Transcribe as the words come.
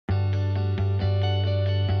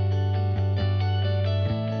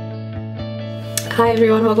Hi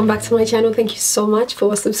everyone, welcome back to my channel. Thank you so much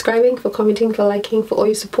for subscribing, for commenting, for liking, for all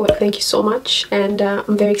your support. Thank you so much, and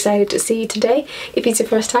I'm very excited to see you today. If it's your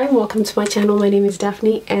first time, welcome to my channel. My name is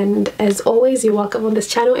Daphne, and as always, you're welcome on this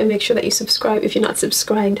channel, and make sure that you subscribe if you're not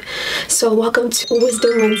subscribed. So welcome to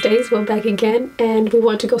Wisdom Wednesdays. We're back again, and we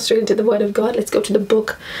want to go straight into the Word of God. Let's go to the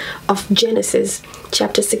book of Genesis,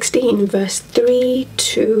 chapter 16, verse 3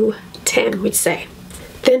 to 10, which say,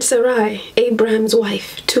 "Then Sarai, Abraham's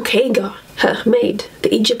wife, took Hagar, her maid,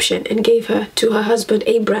 the Egyptian, and gave her to her husband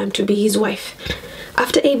Abraham to be his wife.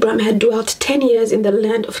 After Abraham had dwelt 10 years in the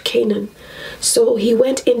land of Canaan, so he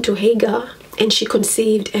went into Hagar, and she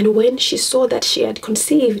conceived. And when she saw that she had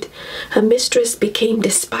conceived, her mistress became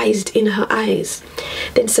despised in her eyes.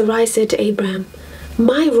 Then Sarai said to Abraham,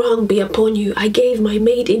 'My wrong be upon you. I gave my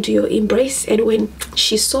maid into your embrace, and when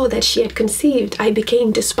she saw that she had conceived, I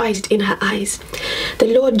became despised in her eyes. The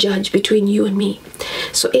Lord judge between you and me.'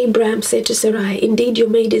 So Abraham said to Sarai, 'Indeed, your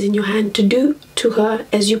maid is in your hand to do to her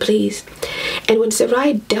as you please.' And when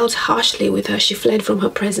Sarai dealt harshly with her, she fled from her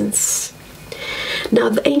presence. Now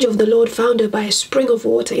the angel of the Lord found her by a spring of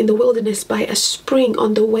water in the wilderness, by a spring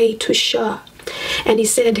on the way to Shur. And he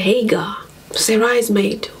said, 'Hagar, Sarai's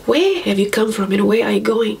maid, where have you come from, and where are you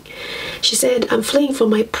going?' She said, 'I'm fleeing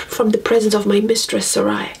from the presence of my mistress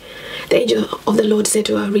Sarai.' The angel of the Lord said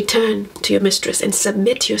to her, 'Return to your mistress and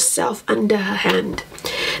submit yourself under her hand.'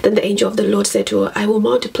 Then the angel of the Lord said to her, 'I will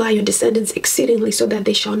multiply your descendants exceedingly, so that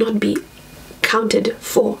they shall not be counted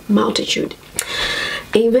for multitude.'"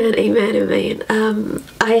 Amen, amen, amen.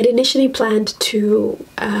 I had initially planned to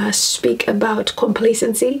speak about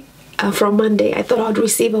complacency from Monday. I thought I'd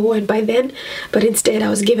receive a word by then, but instead I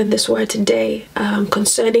was given this word today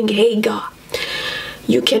concerning Hagar.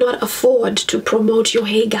 You cannot afford to promote your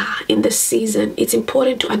Hagar in this season. It's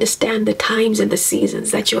important to understand the times and the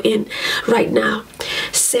seasons that you're in right now.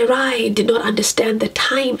 Sarai did not understand the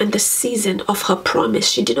time and the season of her promise.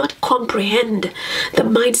 She did not comprehend the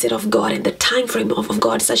mindset of God and the time frame of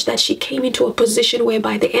God, such that she came into a position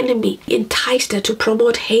whereby the enemy enticed her to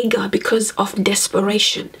promote Hagar because of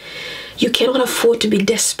desperation. You cannot afford to be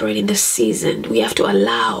desperate in this season. We have to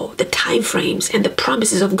allow the time frames and the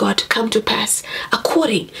promises of God to come to pass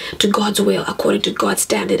according to God's will, according to God's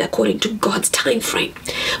standard, according to God's time frame.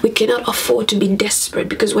 We cannot afford to be desperate,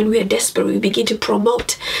 because when we are desperate, we begin to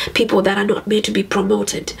promote people that are not meant to be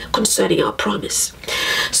promoted concerning our promise.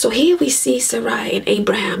 So here we see Sarai and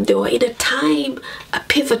Abraham. They were in a time, a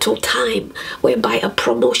pivotal time, whereby a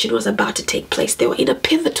promotion was about to take place. They were in a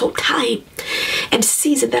pivotal time and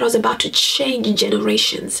season that was about to change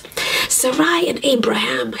generations. Sarai and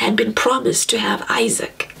Abraham had been promised to have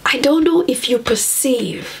Isaac. I don't know if you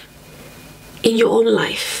perceive in your own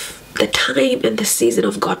life the time and the season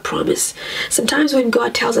of God's promise. Sometimes when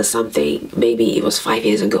God tells us something, maybe it was 5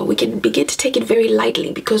 years ago, we can begin to take it very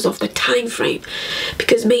lightly because of the time frame.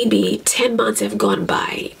 Because maybe 10 months have gone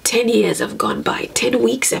by, 10 years have gone by, 10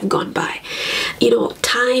 weeks have gone by. You know,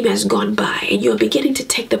 time has gone by, and you're beginning to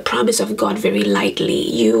take the promise of God very lightly.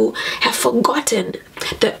 You have forgotten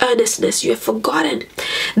the earnestness. You have forgotten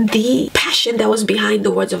the passion that was behind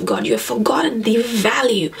the words of God. You have forgotten the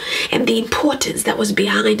value and the importance that was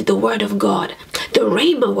behind the word of God, the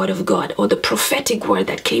Rhema word of God, or the prophetic word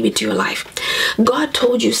that came into your life. God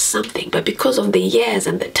told you something, but because of the years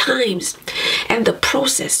and the times and the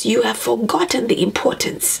process, you have forgotten the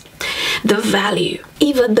importance, the value,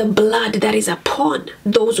 even the blood that is upon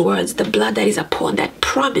those words, the blood that is upon that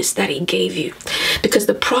promise that he gave you. Because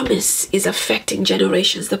the promise is affecting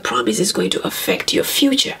generations. The promise is going to affect your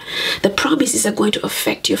future. The promises are going to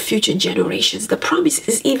affect your future generations. The promise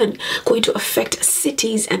is even going to affect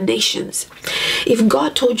cities and nations. If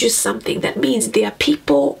God told you something, that means there are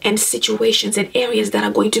people and situations and areas that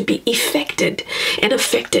are going to be affected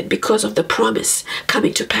because of the promise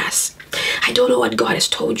coming to pass. I don't know what God has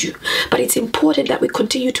told you, but it's important that we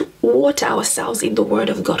continue to water ourselves in the word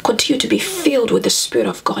of God, continue to be filled with the Spirit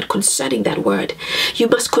of God concerning that word. You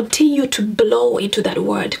must continue to blow into that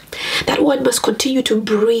word. That word must continue to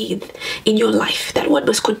breathe in your life. That word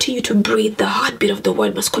must continue to breathe. The heartbeat of the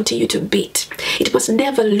word must continue to beat. It must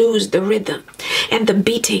never lose the rhythm and the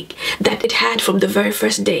beating that it had from the very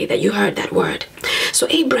first day that you heard that word. So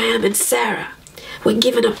Abraham and Sarah were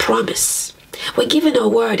given a promise. We're given a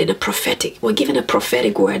word in we're given a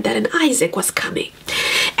prophetic word that an Isaac was coming.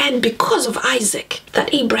 And because of Isaac,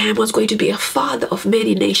 that Abraham was going to be a father of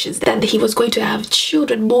many nations, that he was going to have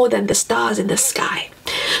children more than the stars in the sky.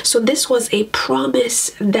 So this was a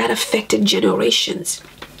promise that affected generations.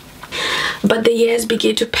 But the years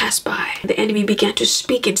began to pass by. The enemy began to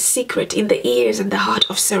speak in secret in the ears and the heart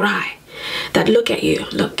of Sarai. that look at you,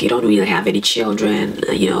 look, you don't really have any children,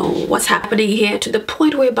 you know, what's happening here, to the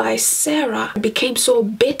point whereby Sarah became so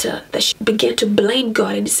bitter that she began to blame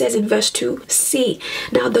God. And it says in verse 2, see,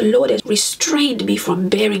 now the Lord has restrained me from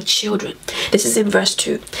bearing children. This is in verse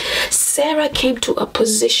 2. Sarah came to a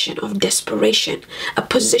position of desperation, a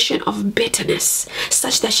position of bitterness,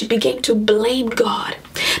 such that she began to blame God,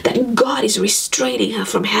 that God is restraining her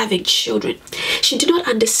from having children. She did not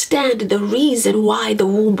understand the reason why the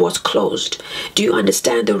womb was closed. Do you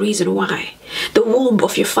understand the reason why? The womb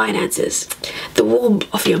of your finances, the womb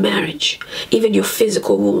of your marriage, even your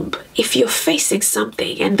physical womb. If you're facing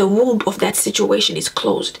something and the womb of that situation is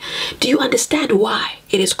closed, do you understand why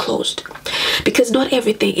it is closed? Because not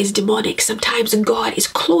everything is demonic. Sometimes God is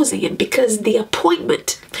closing it because the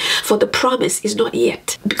appointment for the promise is not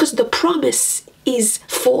yet. Because the promise is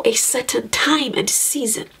for a certain time and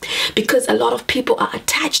season, because a lot of people are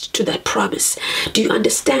attached to that promise. Do you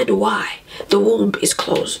understand why the womb is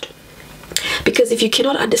closed? Because if you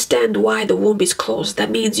cannot understand why the womb is closed, that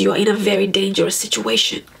means you are in a very dangerous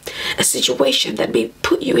situation. A situation that may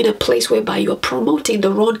put you in a place whereby you are promoting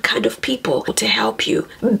the wrong kind of people to help you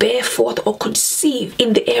bear forth or conceive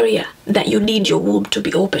in the area that you need your womb to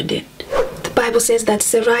be opened in. The Bible says that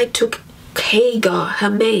Sarai took Hagar, her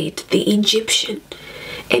maid, the Egyptian,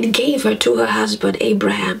 and gave her to her husband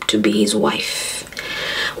Abraham to be his wife.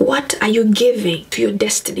 What are you giving to your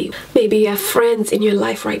destiny? Maybe you have friends in your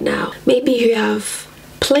life right now. Maybe you have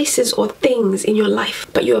places or things in your life,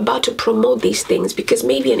 but you're about to promote these things because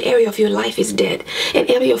maybe an area of your life is dead, an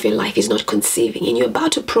area of your life is not conceiving, and you're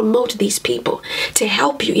about to promote these people to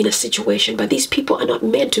help you in a situation, but these people are not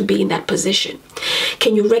meant to be in that position.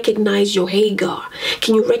 Can you recognize your Hagar?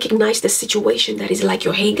 Can you recognize the situation that is like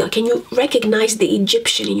your Hagar? Can you recognize the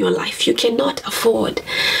Egyptian in your life? You cannot afford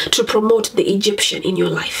to promote the Egyptian in your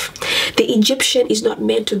life. The Egyptian is not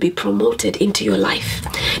meant to be promoted into your life.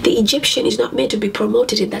 The Egyptian is not meant to be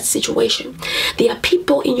promoted in that situation. There are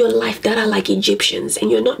people in your life that are like Egyptians,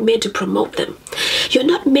 and you're not meant to promote them. You're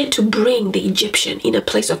not meant to bring the Egyptian in a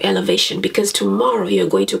place of elevation, because tomorrow you're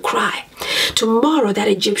going to cry. Tomorrow that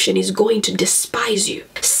Egyptian is going to despise you.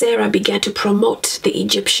 Sarah began to promote the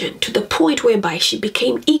Egyptian to the point whereby she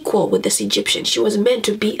became equal with this Egyptian. She was meant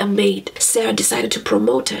to be a maid. Sarah decided to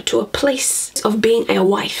promote her to a place of being a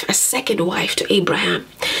wife, a second wife to Abraham.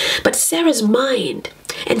 But Sarah's mind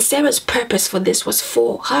and Sarah's purpose for this was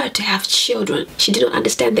for her to have children. She did not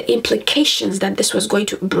understand the implications that this was going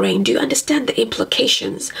to bring. Do you understand the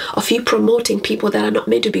implications of you promoting people that are not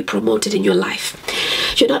meant to be promoted in your life?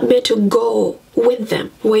 You're not meant to go with them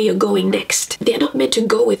where you're going next. They're not meant to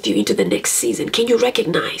go with you into the next season. Can you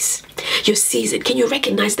recognize your season? Can you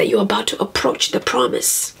recognize that you're about to approach the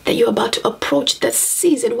promise? That you're about to approach the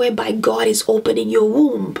season whereby God is opening your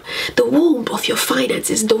womb, the womb of your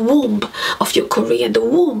finances, the womb of your career, the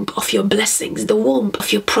womb of your blessings, the womb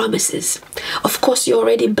of your promises. Of course, you're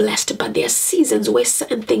already blessed, but there are seasons where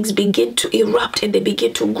certain things begin to erupt and they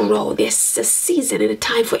begin to grow. There's a season and a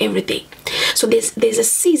time for everything. So there's a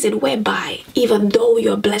season whereby even though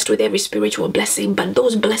you're blessed with every spiritual blessing, but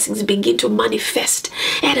those blessings begin to manifest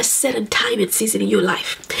at a certain time and season in your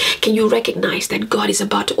life. Can you recognize that God is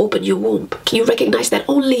about to open your womb? Can you recognize that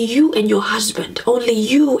only you and your husband, only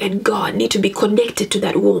you and God need to be connected to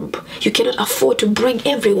that womb? You cannot afford to bring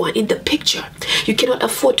everyone in the picture. You cannot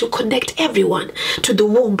afford to connect everyone to the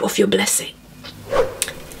womb of your blessing.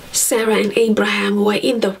 Sarah and Abraham were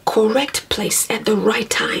in the correct place at the right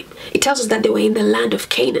time. It tells us that they were in the land of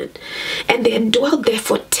Canaan, and they had dwelt there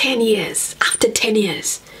for 10 years. After 10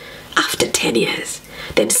 years,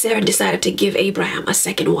 then Sarah decided to give Abraham a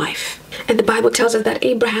second wife. And the Bible tells us that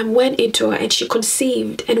Abraham went into her and she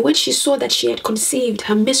conceived. And when she saw that she had conceived,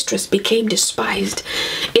 her mistress became despised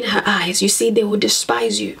in her eyes. You see, they will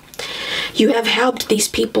despise you. You have helped these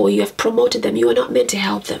people. You have promoted them. You are not meant to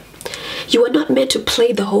help them. You are not meant to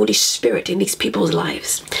play the Holy Spirit in these people's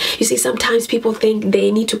lives. You see, sometimes people think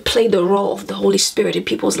they need to play the role of the Holy Spirit in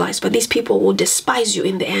people's lives, but these people will despise you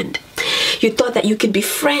in the end. You thought that you could be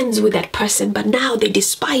friends with that person, but now they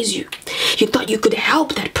despise you. You thought you could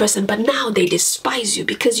help that person, but now they despise you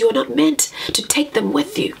because you are not meant to take them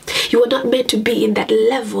with you. You are not meant to be in that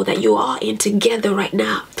level that you are in together right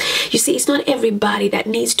now. You see, it's not everybody that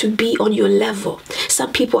needs to be on your level.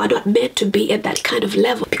 Some people are not meant to be at that kind of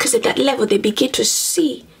level, because at that level they begin to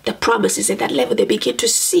see the promises. At that level they begin to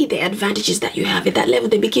see the advantages that you have. At that level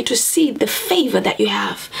they begin to see the favor that you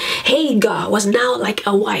have. Hagar was now like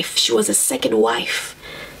a wife. She was a second wife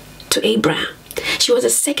to Abraham. She was a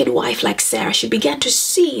second wife like Sarah. She began to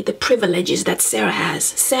see the privileges that Sarah has.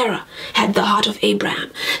 Sarah had the heart of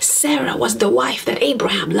Abraham. Sarah was the wife that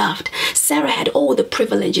Abraham loved. Sarah had all the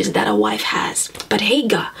privileges that a wife has. But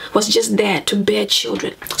Hagar was just there to bear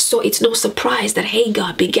children. So it's no surprise that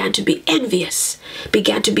Hagar began to be envious,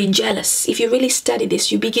 began to be jealous. If you really study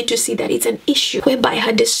this, you begin to see that it's an issue whereby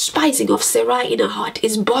her despising of Sarai in her heart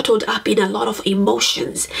is bottled up in a lot of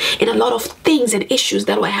emotions, in a lot of things and issues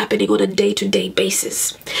that were happening on a day-to-day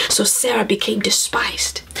basis. So Sarah became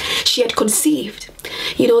despised. She had conceived.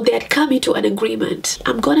 You know, they had come into an agreement.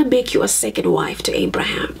 I'm going to make you a second wife to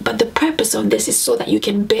Abraham. But the purpose of this is so that you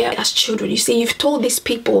can bear us children. You see, you've told these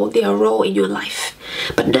people their role in your life,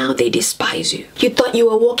 but now they despise you. You thought you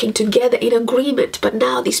were walking together in agreement, but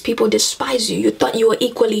now these people despise you. You thought you were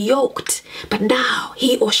equally yoked, but now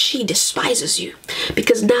he or she despises you.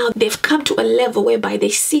 Because now they've come to a level whereby they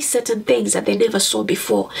see certain things that they never saw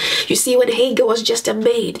before. You see, when Hagar was just a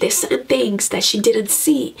maid, there's certain things that she didn't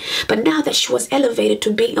see. But now that she was elevated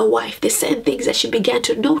to being a wife, there's certain things that she began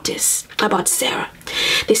to notice about Sarah.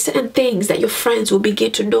 There's certain things that your friends will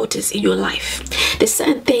begin to notice in your life. There's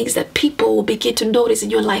certain things that people will begin to notice in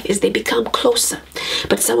your life as they become closer.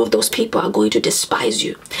 But some of those people are going to despise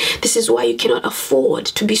you. This is why you cannot afford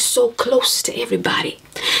to be so close to everybody.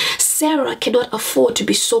 Sarah cannot afford to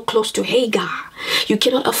be so close to Hagar. You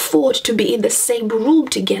cannot afford to be in the same room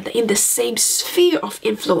together, in the same sphere of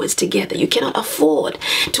influence together. You cannot afford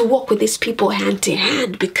to walk with these people hand to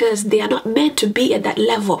hand because they are not meant to be at that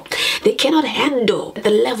level. They cannot handle the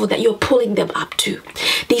level that you're pulling them up to.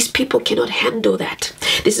 These people cannot handle that.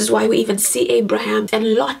 This is why we even see Abraham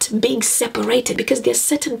and Lot being separated, because there are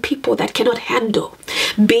certain people that cannot handle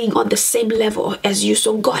being on the same level as you.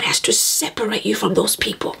 So God has to separate you from those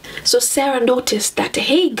people. So Sarah noticed that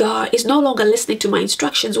Hagar is no longer listening to my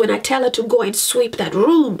instructions. When I tell her to go and sweep that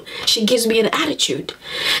room, she gives me an attitude.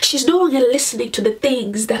 She's no longer listening to the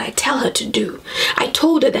things that I tell her to do. I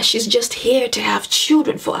told her that she's just here to have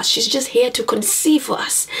children for us. She's just here to conceive for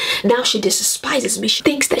us. Now she despises me. She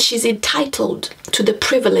thinks that she's entitled to the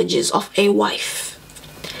privileges of a wife.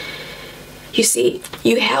 You see,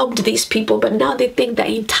 you helped these people, but now they think they're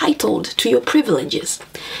entitled to your privileges.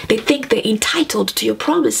 They think they're entitled to your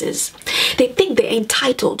promises. They think they're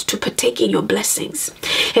entitled to partake in your blessings.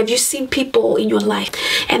 Have you seen people in your life,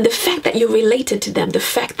 and the fact that you're related to them, the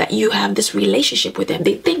fact that you have this relationship with them,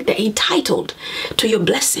 they think they're entitled to your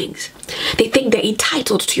blessings. They think they're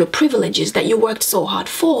entitled to your privileges that you worked so hard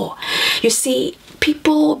for. You see,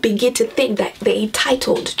 people begin to think that they're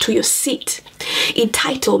entitled to your seat,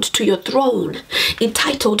 entitled to your throne,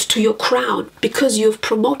 entitled to your crown, because you've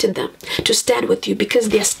promoted them to stand with you, because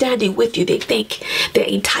they're standing with you. They think they're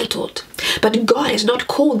entitled. But God has not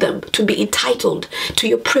called them to be entitled to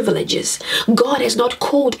your privileges. God has not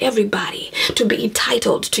called everybody to be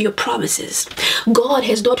entitled to your promises. God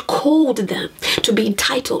has not called them to be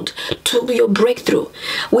entitled to your breakthrough.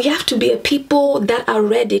 We have to be a people that are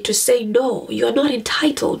ready to say, no, you're not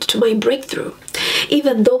entitled to my breakthrough.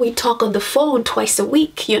 Even though we talk on the phone twice a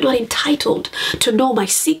week, you're not entitled to know my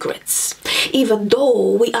secrets. Even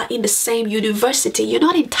though we are in the same university, you're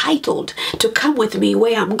not entitled to come with me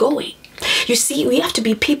where I'm going. You see, we have to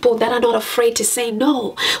be people that are not afraid to say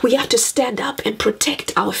no. We have to stand up and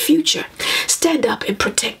protect our future. Stand up and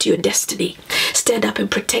protect your destiny. Stand up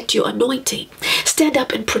and protect your anointing. Stand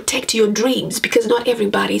up and protect your dreams, because not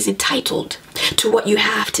everybody is entitled to what you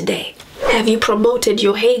have today. Have you promoted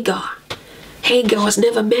your Hagar? Hagar was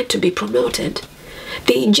never meant to be promoted.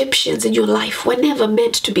 The Egyptians in your life were never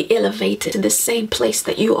meant to be elevated to the same place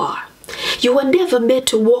that you are. You were never meant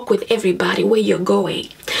to walk with everybody where you're going.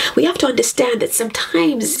 We have to understand that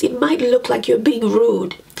sometimes it might look like you're being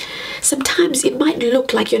rude. Sometimes it might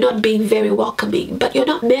look like you're not being very welcoming, but you're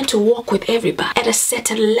not meant to walk with everybody at a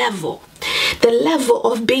certain level. The level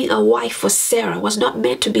of being a wife for Sarah was not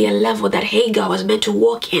meant to be a level that Hagar was meant to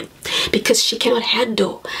walk in, because she cannot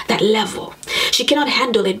handle that level. She cannot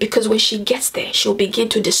handle it, because when she gets there, she'll begin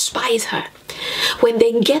to despise her. When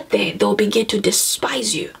they get there, they'll begin to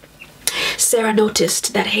despise you. Sarah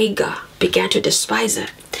noticed that Hagar began to despise her,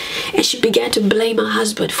 and she began to blame her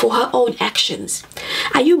husband for her own actions.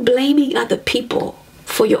 Are you blaming other people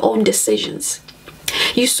for your own decisions?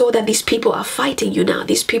 You saw that these people are fighting you now.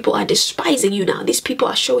 These people are despising you now. These people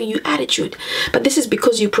are showing you attitude. But this is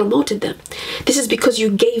because you promoted them. This is because you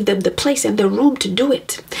gave them the place and the room to do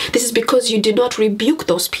it. This is because you did not rebuke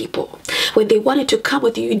those people. When they wanted to come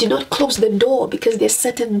with you, you did not close the door, because there's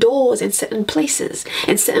certain doors and certain places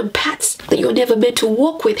and certain paths that you're never meant to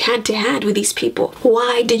walk with hand to hand with these people.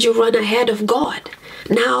 Why did you run ahead of God?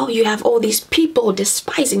 Now you have all these people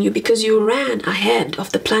despising you because you ran ahead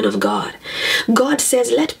of the plan of God. God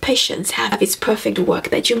says, let patience have its perfect work,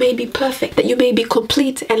 that you may be perfect, that you may be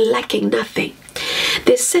complete and lacking nothing.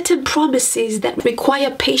 There's certain promises that require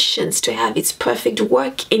patience to have its perfect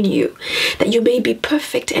work in you, that you may be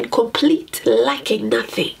perfect and complete, lacking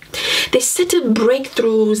nothing. There's certain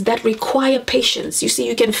breakthroughs that require patience. You see,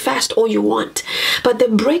 you can fast all you want, but the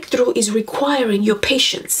breakthrough is requiring your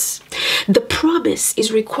patience. The promise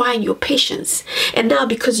is requiring your patience. And now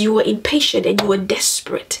because you were impatient and you were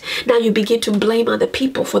desperate, now you begin to blame other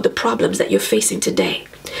people for the problems that you're facing today.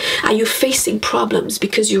 Are you facing problems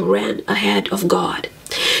because you ran ahead of God?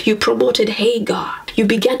 You promoted Hagar. You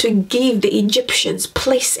began to give the Egyptians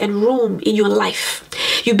place and room in your life.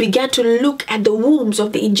 You began to look at the wombs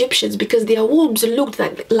of the Egyptians because their wombs looked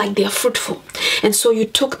like they are fruitful. And so you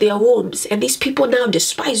took their wombs, and these people now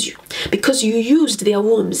despise you because you used their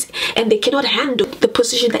wombs, and they cannot handle the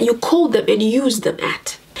position that you called them and used them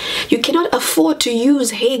at. You cannot afford to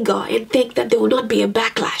use Hagar and think that there will not be a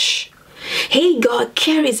backlash. Hagar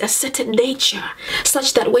carries a certain nature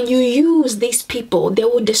such that when you use these people, they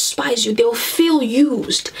will despise you. They will feel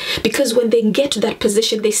used because when they get to that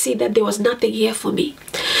position, they see that there was nothing here for me.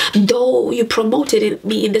 Though you promoted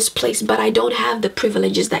me in this place, but I don't have the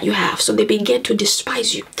privileges that you have. So they begin to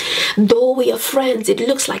despise you. Though we are friends, it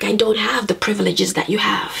looks like I don't have the privileges that you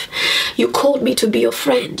have. You called me to be your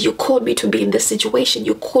friend. You called me to be in this situation.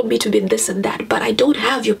 You called me to be in this and that, but I don't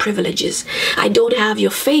have your privileges. I don't have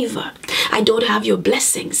your favor. I don't have your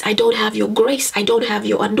blessings. I don't have your grace. I don't have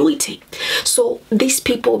your anointing. So these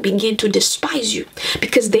people begin to despise you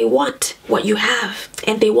because they want what you have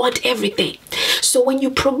and they want everything. So when you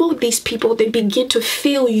promote these people, they begin to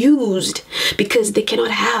feel used because they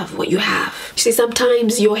cannot have what you have. You see,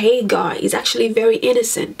 sometimes your Hagar is actually very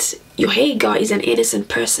innocent. Your Hagar is an innocent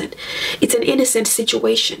person. It's an innocent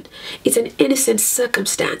situation. It's an innocent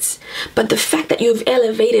circumstance. But the fact that you've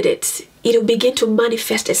elevated it, it'll begin to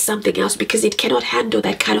manifest as something else because it cannot handle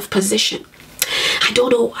that kind of position. I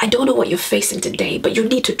don't know what you're facing today, but you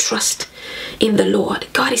need to trust in the Lord.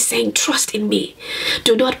 God is saying, trust in me.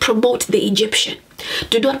 Do not promote the Egyptian.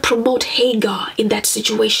 Do not promote Hagar in that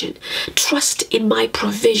situation. Trust in my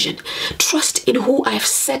provision. Trust in who I have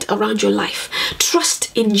set around your life.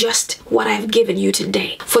 Trust in just what I have given you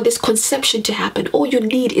today. For this conception to happen, all you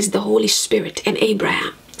need is the Holy Spirit and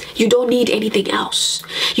Abraham. You don't need anything else.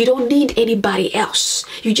 You don't need anybody else.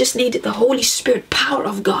 You just need the Holy Spirit, power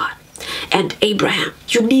of God. And Abraham,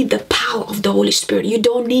 you need the power of the Holy Spirit. You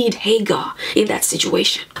don't need Hagar in that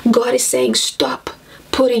situation. God is saying, stop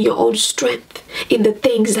putting your own strength in the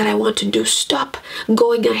things that I want to do. Stop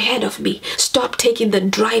going ahead of me. Stop taking the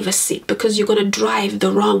driver's seat because you're going to drive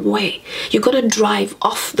the wrong way. You're going to drive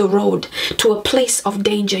off the road to a place of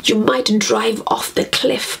danger. You might drive off the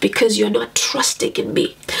cliff because you're not trusting in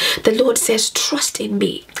me. The Lord says, trust in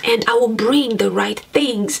me and I will bring the right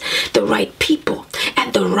things, the right people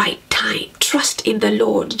at the right time. Trust in the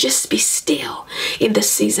Lord. Just be still in the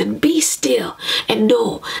season. Be still and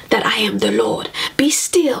know that I am the Lord. Be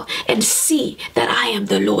still and see that I am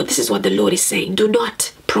the Lord. This is what the Lord is saying. Do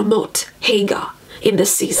not promote Hagar in the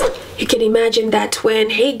season. You can imagine that when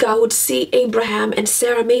Hagar would see Abraham and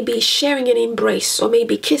Sarah maybe sharing an embrace, or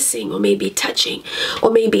maybe kissing, or maybe touching,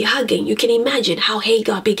 or maybe hugging, you can imagine how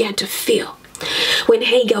Hagar began to feel. When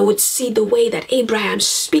Hagar would see the way that Abraham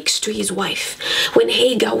speaks to his wife, when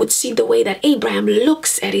Hagar would see the way that Abraham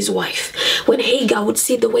looks at his wife, when Hagar would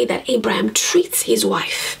see the way that Abraham treats his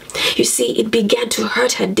wife, you see, it began to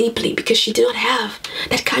hurt her deeply because she did not have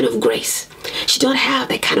that kind of grace. She don't have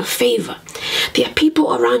that kind of favor. There are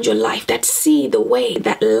people around your life that see the way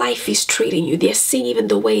that life is treating you. They're seeing even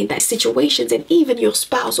the way that situations and even your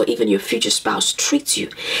spouse or even your future spouse treats you.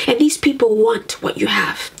 And these people want what you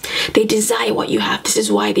have. They desire what you have. This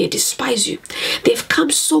is why they despise you. They've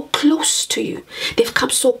come so close to you. They've come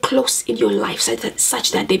so close in your life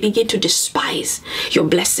such that they begin to despise your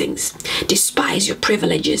blessings, despise your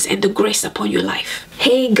privileges and the grace upon your life.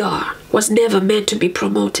 Hagar was never meant to be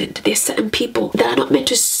promoted. There's certain people that are not meant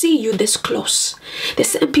to see you this close. There's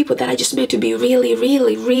certain people that are just meant to be really,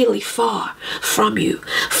 really, really far from you.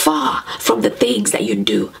 Far from the things that you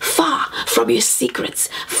do. Far from your secrets.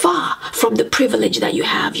 Far from the privilege that you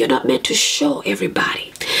have. You're not meant to show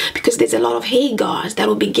everybody. Because there's a lot of Hagars that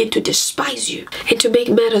will begin to despise you. And to make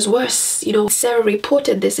matters worse, you know, Sarah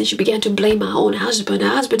reported this and she began to blame her own husband. Her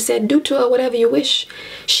husband said, do to her whatever you wish.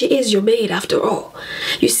 She is your maid after all.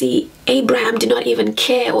 You see, Abraham did not even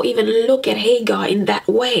care or even look at Hagar in that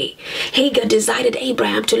way. Hagar decided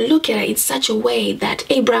Abraham to look at her in such a way that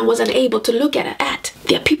Abraham was unable to look at her at.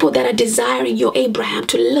 There are people that are desiring your Abraham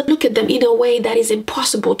to look at them in a way that is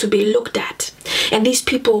impossible to be looked at. And these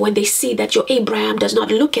people, when they see that your Abraham does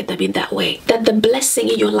not look at them in that way, that the blessing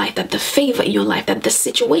in your life, that the favor in your life, that the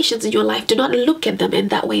situations in your life do not look at them in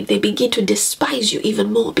that way, they begin to despise you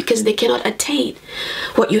even more because they cannot attain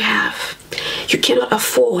what you have. You cannot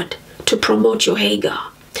afford to promote your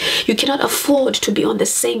Hagar. You cannot afford to be on the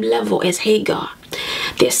same level as Hagar.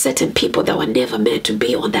 There are certain people that were never meant to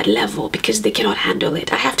be on that level because they cannot handle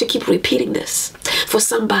it. I have to keep repeating this for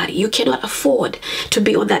somebody. You cannot afford to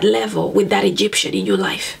be on that level with that Egyptian in your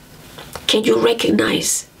life. Can you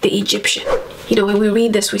recognize the Egyptian? You know, when we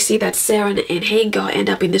read this, we see that Sarah and Hagar end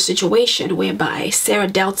up in the situation whereby Sarah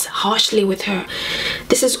dealt harshly with her.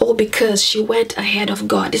 This is all because she went ahead of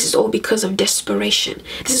God. This is all because of desperation.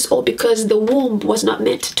 This is all because the womb was not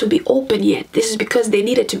meant to be open yet. This is because they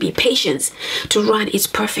needed to be patient to run its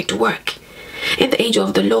perfect work. And the angel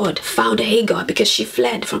of the Lord found Hagar because she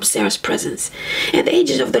fled from Sarah's presence. And the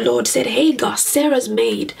angel of the Lord said, Hagar, Sarah's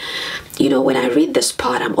maid. You know, when I read this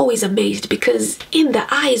part, I'm always amazed because in the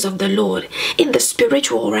eyes of the Lord, in the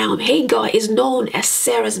spiritual realm, Hagar is known as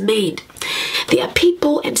Sarah's maid. There are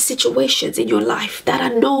people and situations in your life that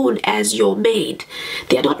are known as your maid.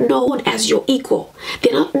 They are not known as your equal.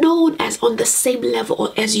 They're not known as on the same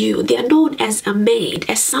level as you. They are known as a maid,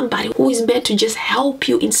 as somebody who is meant to just help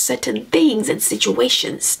you in certain things and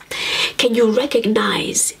situations. Can you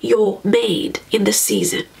recognize your maid in the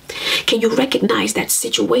season? Can you recognize that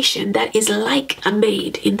situation that is like a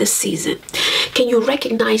maid in the season? Can you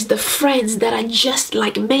recognize the friends that are just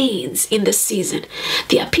like maids in the season?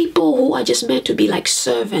 There are people who are just meant to be like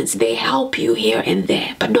servants. They help you here and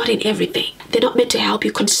there, but not in everything. They're not meant to help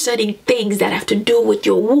you concerning things that have to do with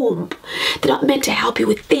your womb. They're not meant to help you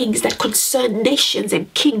with things that concern nations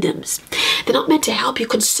and kingdoms. They're not meant to help you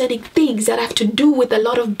concerning things that have to do with a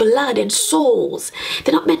lot of blood and souls.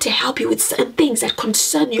 They're not meant to help you with certain things that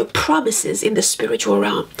concern your promises in the spiritual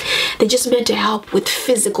realm. They're just meant to help with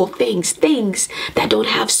physical things, things that don't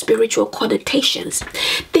have spiritual connotations,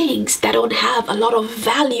 things that don't have a lot of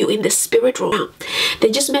value in the spiritual realm.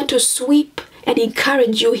 They're just meant to sweep and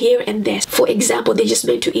encourage you here and there. For example, they're just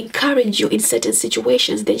meant to encourage you in certain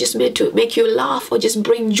situations. They're just meant to make you laugh or just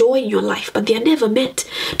bring joy in your life, but they are never meant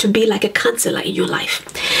to be like a counselor in your life.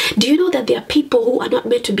 Do you know that there are people who are not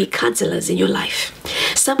meant to be counselors in your life?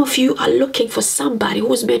 Some of you are looking for somebody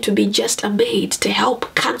who is meant to be just a maid to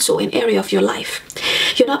help counsel an area of your life.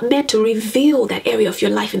 You're not meant to reveal that area of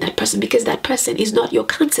your life in that person because that person is not your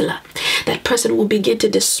counselor. That person will begin to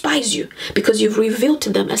despise you because you've revealed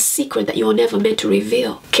to them a secret that you're never meant to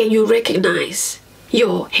reveal. Can you recognize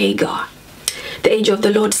your Hagar? The angel of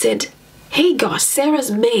the Lord said, Hagar,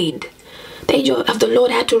 Sarah's maid. The angel of the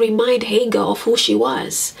Lord had to remind Hagar of who she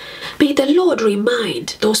was. May the Lord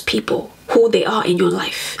remind those people who they are in your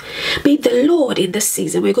life. May the Lord in this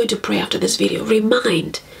season, we're going to pray after this video,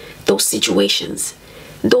 remind those situations,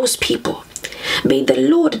 those people. May the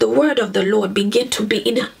Lord, the word of the Lord, begin to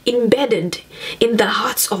be embedded in the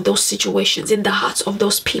hearts of those situations, in the hearts of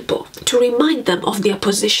those people, to remind them of their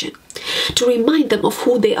position, to remind them of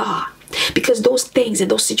who they are. Because those things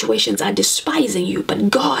and those situations are despising you, but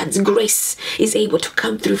God's grace is able to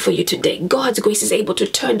come through for you today. God's grace is able to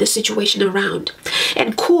turn the situation around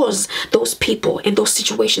and cause those people and those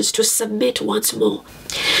situations to submit once more.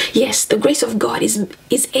 Yes, the grace of God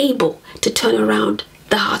is able to turn around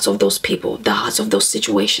the hearts of those people, the hearts of those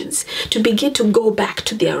situations, to begin to go back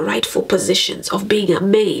to their rightful positions of being a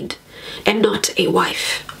maid and not a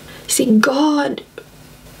wife. See, God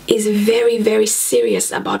is very, very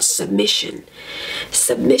serious about submission.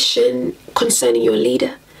 Submission concerning your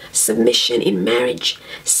leader, submission in marriage,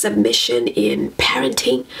 submission in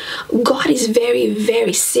parenting. God is very,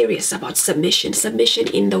 very serious about submission, submission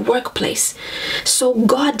in the workplace. So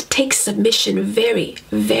God takes submission very,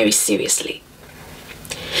 very seriously.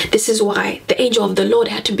 This is why the angel of the Lord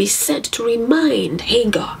had to be sent to remind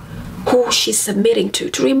Hagar who she's submitting to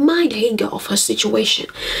remind Hagar of her situation.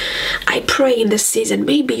 I pray in this season,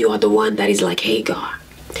 maybe you are the one that is like Hagar,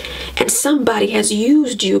 and somebody has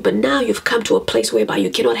used you, but now you've come to a place whereby you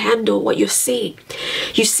cannot handle what you're seeing.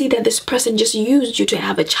 You see that this person just used you to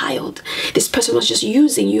have a child. This person was just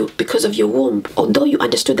using you because of your womb. Although you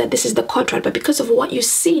understood that this is the contract, but because of what you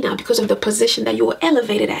see now, because of the position that you were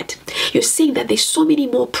elevated at, You're seeing that there's so many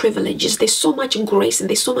more privileges, there's so much grace, and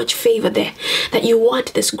there's so much favor there that you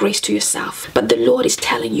want this grace to yourself. But the Lord is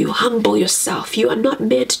telling you, humble yourself. You are not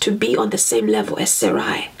meant to be on the same level as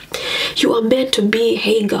Sarai. You are meant to be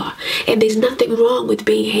Hagar, and there's nothing wrong with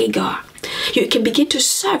being Hagar. You can begin to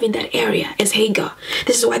serve in that area as Hagar.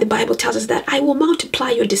 This is why the Bible tells us that I will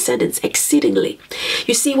multiply your descendants exceedingly.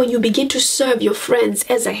 You see, when you begin to serve your friends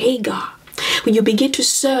as a Hagar, when you begin to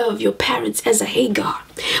serve your parents as a Hagar,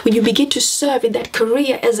 when you begin to serve in that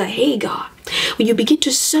career as a Hagar, when you begin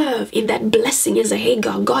to serve in that blessing as a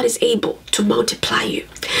Hagar, God is able to multiply you.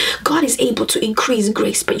 God is able to increase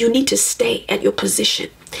grace, but you need to stay at your position.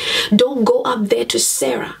 Don't go up there to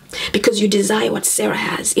Sarah because you desire what Sarah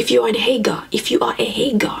has. If you are a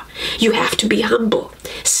Hagar, you have to be humble.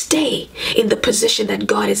 Stay in the position that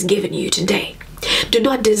God has given you today. Do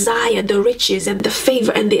not desire the riches and the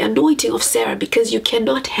favor and the anointing of Sarah because you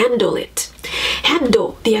cannot handle it.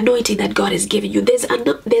 Handle the anointing that God has given you. There's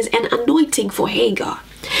an anointing for Hagar.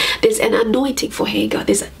 There's an anointing for Hagar.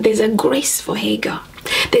 There's a grace for Hagar.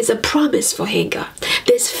 There's a promise for Hagar.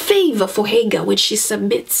 There's favor for Hagar when she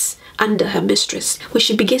submits under her mistress, when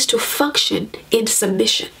she begins to function in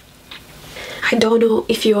submission. I don't know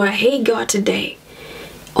if you are a Hagar today,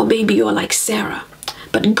 or maybe you're like Sarah,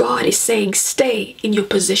 but God is saying, stay in your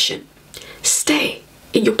position. Stay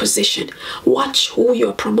in your position. Watch who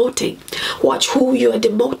you're promoting. Watch who you're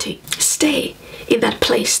demoting. Stay in that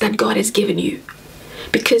place that God has given you,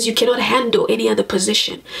 because you cannot handle any other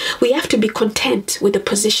position. We have to be content with the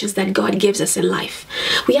positions that God gives us in life.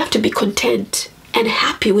 We have to be content and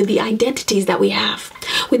happy with the identities that we have,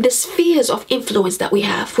 with the spheres of influence that we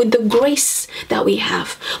have, with the grace that we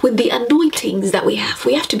have, with the anointings that we have.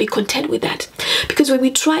 We have to be content with that, because when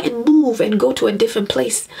we try and move and go to a different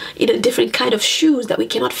place in a different kind of shoes that we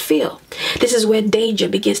cannot fill, this is where danger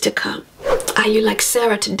begins to come. Are you like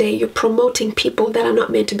Sarah today? You're promoting people that are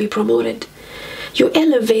not meant to be promoted. You're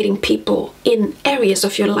elevating people in areas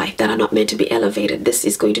of your life that are not meant to be elevated. This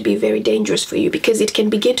is going to be very dangerous for you, because it can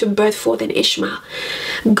begin to birth forth an Ishmael.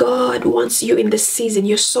 God wants you in this season.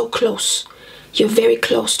 You're so close. You're very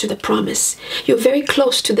close to the promise. You're very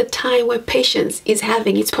close to the time where patience is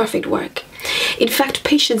having its perfect work. In fact,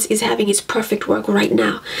 patience is having its perfect work right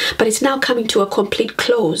now, but it's now coming to a complete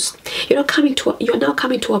close. You're now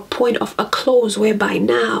coming to a point of a close whereby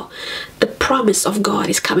now the promise of God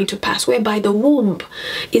is coming to pass, whereby the womb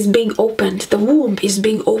is being opened. The womb is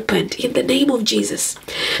being opened in the name of Jesus.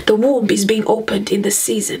 The womb is being opened in the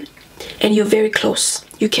season, and you're very close.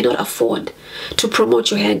 You cannot afford to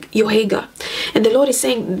promote your Hagar. And the Lord is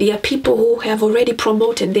saying there are people who have already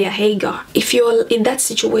promoted their Hagar. If you're in that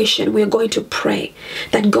situation, we're going to pray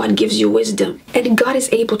that God gives you wisdom. And God is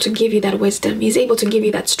able to give you that wisdom. He's able to give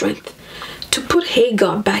you that strength to put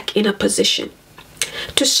Hagar back in a position,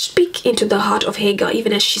 to speak into the heart of Hagar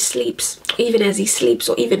even as she sleeps, even as he sleeps,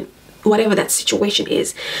 or even whatever that situation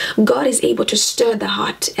is. God is able to stir the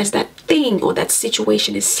heart as that thing or that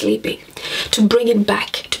situation is sleeping, to bring it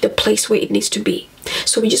back to the place where it needs to be.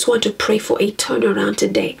 So we just want to pray for a turnaround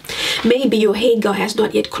today. Maybe your Hagar has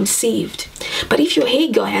not yet conceived, but if your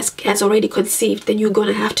Hagar has already conceived, then you're going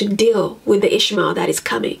to have to deal with the Ishmael that is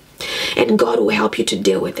coming, and God will help you to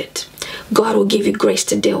deal with it. God will give you grace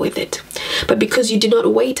to deal with it. But because you did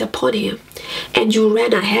not wait upon him and you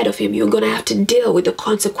ran ahead of him, you're going to have to deal with the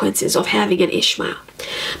consequences of having an Ishmael.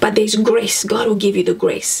 But there's grace. God will give you the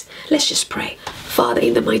grace. Let's just pray. Father,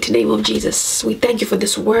 in the mighty name of Jesus, we thank you for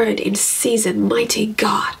this word in season, mighty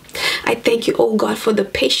God. I thank you, oh God, for the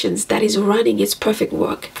patience that is running its perfect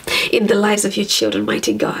work in the lives of your children,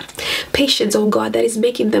 mighty God. Patience, oh God, that is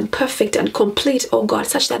making them perfect and complete, oh God,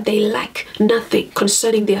 such that they lack nothing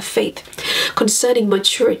concerning their faith, concerning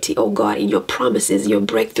maturity, oh God, in your promises, your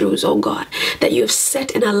breakthroughs, oh God, that you have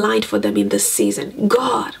set and aligned for them in this season.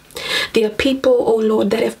 God, there are people, oh Lord,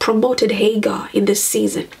 that have promoted Hagar in this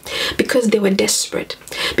season because they were desperate,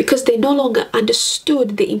 because they no longer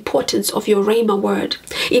understood the importance of your Rhema word,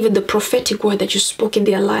 even the prophetic word that you spoke in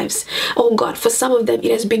their lives. Oh God, for some of them,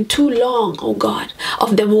 it has been too long, oh God,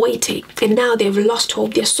 of them waiting, and now they've lost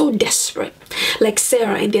hope. They're so desperate, like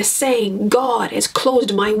Sarah, and they're saying, God has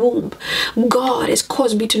closed my womb. God has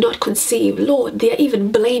caused me to not conceive. Lord, they are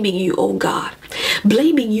even blaming you, oh God,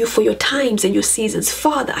 blaming you for your times and your seasons.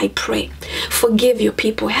 Father, I pray, forgive your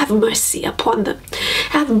people. Have mercy upon them.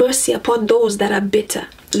 Have mercy upon those that are bitter.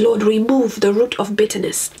 Lord, remove the root of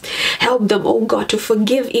bitterness. Help them, oh God, to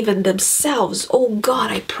forgive even themselves. Oh God,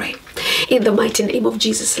 I pray, in the mighty name of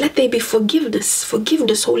Jesus, let there be forgiveness.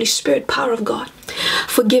 Forgiveness, Holy Spirit, power of God.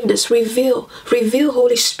 Forgiveness, reveal,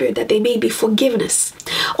 Holy Spirit, that there may be forgiveness.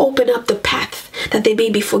 Open up the path that there may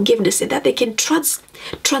be forgiveness, and that they can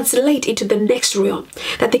translate into the next realm,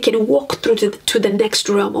 that they can walk through to the next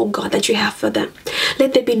realm, oh God, that you have for them.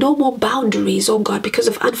 Let there be no more boundaries, oh God, because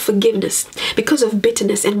of unforgiveness, because of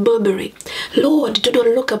bitterness and murmuring. Lord, do not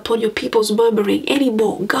look upon your people's murmuring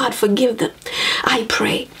anymore. God, forgive them. I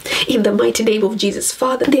pray in the mighty name of Jesus.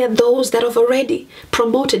 Father, there are those that have already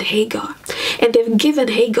promoted Hagar, and they've given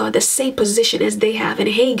Hagar the same position as they have, and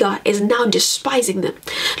Hagar is now despising them.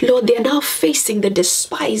 Lord, they are now facing the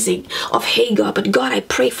despising of Hagar, but God, I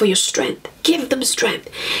pray for your strength. Give them strength.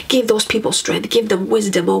 Give those people strength. Give them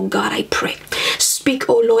wisdom, oh God, I pray. Speak,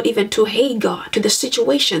 oh Lord, even to Hagar, to the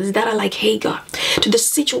situations that are like Hagar, to the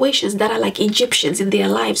situations that are like Egyptians in their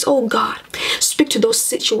lives, oh God. Speak to those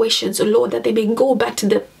situations, oh Lord, that they may go back to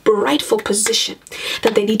the rightful position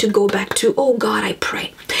that they need to go back to, oh God, I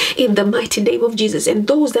pray. In the mighty name of Jesus. And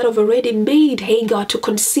those that have already made Hagar to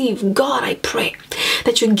conceive, God, I pray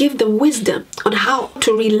that you give them wisdom on how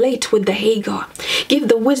to relate with the Hagar. Give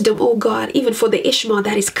them wisdom, oh God, even for the Ishmael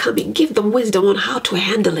that is coming. Give them wisdom on how to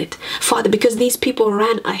handle it, Father, because these people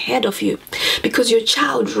ran ahead of you, because your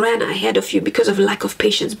child ran ahead of you because of lack of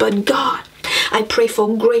patience. But God, I pray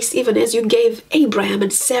for grace, even as you gave Abraham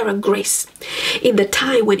and Sarah grace in the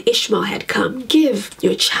time when Ishmael had come. Give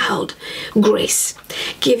your child grace.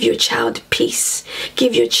 Give your child peace.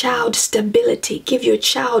 Give your child stability. Give your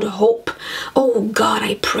child hope. Oh God,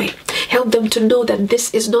 I pray. Help them to know that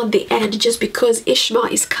this is not the end just because Ishmael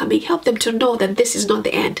is coming. Help them to know that this is not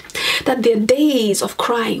the end. That their days of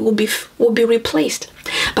crying will be replaced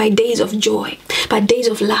by days of joy, by days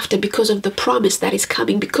of laughter, because of the promise that is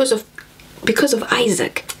coming, because of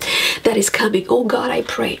Isaac that is coming. Oh God, I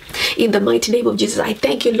pray in the mighty name of Jesus. I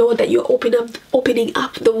thank you, Lord, that you're opening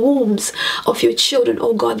up the wombs of your children,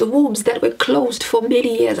 oh God, the wombs that were closed for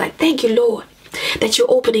many years. I thank you, Lord, that you're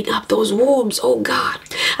opening up those wombs, oh God.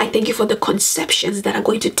 I thank you for the conceptions that are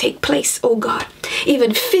going to take place, oh God.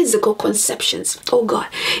 Even physical conceptions, oh God.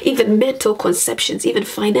 Even mental conceptions, even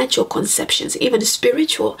financial conceptions, even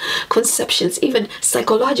spiritual conceptions, even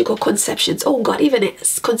psychological conceptions, oh God. Even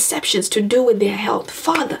conceptions to do with their health.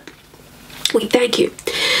 Father, we thank you.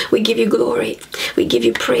 We give you glory. We give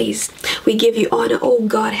you praise. We give you honor, oh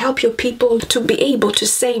God. Help your people to be able to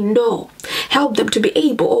say no. Help them to be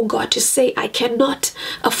able, oh God, to say, I cannot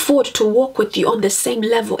afford to walk with you on the same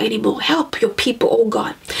level anymore. Help your people, oh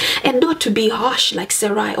God. And not to be harsh like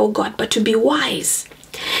Sarai, oh God, but to be wise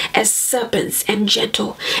as serpents and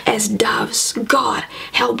gentle as doves. God,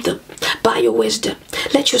 help them by your wisdom.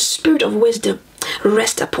 Let your spirit of wisdom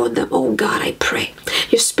rest upon them, oh God, I pray.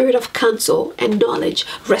 Your spirit of counsel and knowledge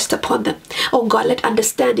rest upon them. Oh God, let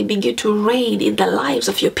understanding begin to reign in the lives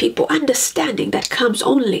of your people. Understanding that comes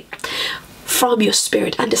only from your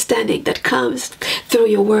spirit, understanding that comes through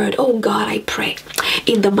your word. Oh God, I pray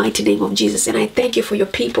in the mighty name of Jesus. And I thank you for your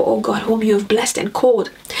people, oh God, whom you have blessed and called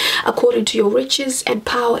according to your riches and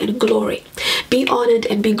power and glory. Be honored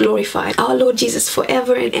and be glorified, our Lord Jesus,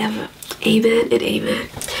 forever and ever. Amen and amen.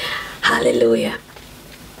 Hallelujah.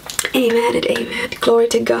 Amen and amen. Glory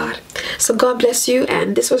to God. So God bless you.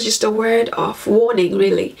 And this was just a word of warning,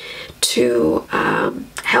 really, to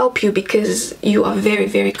help you, because you are very,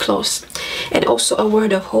 very close. And also a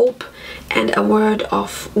word of hope and a word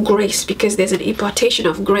of grace, because there's an impartation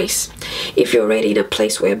of grace. If you're already in a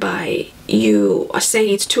place whereby you are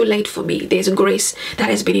saying it's too late for me, there's grace that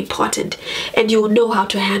has been imparted, and you will know how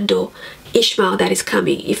to handle Ishmael that is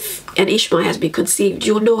coming. If an Ishmael has been conceived,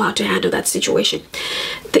 you'll know how to handle that situation.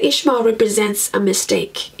 The Ishmael represents a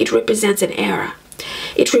mistake. It represents an error.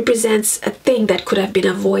 It represents a thing that could have been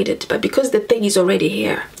avoided, but because the thing is already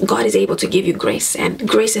here, God is able to give you grace, and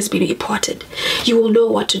grace has been imparted. You will know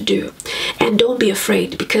what to do, and don't be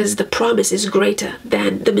afraid, because the promise is greater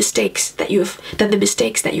than the mistakes that you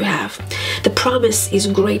have. The promise is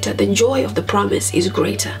greater. The joy of the promise is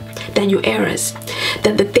greater than your errors,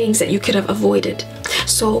 than the things that you could have avoided.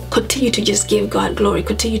 So continue to just give God glory,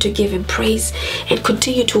 continue to give him praise, and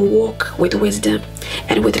continue to walk with wisdom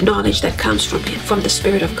and with knowledge that comes from him, from the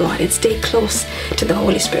Spirit of God, and stay close to the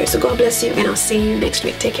Holy Spirit. So God bless you, and I'll see you next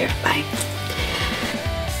week. Take care. Bye.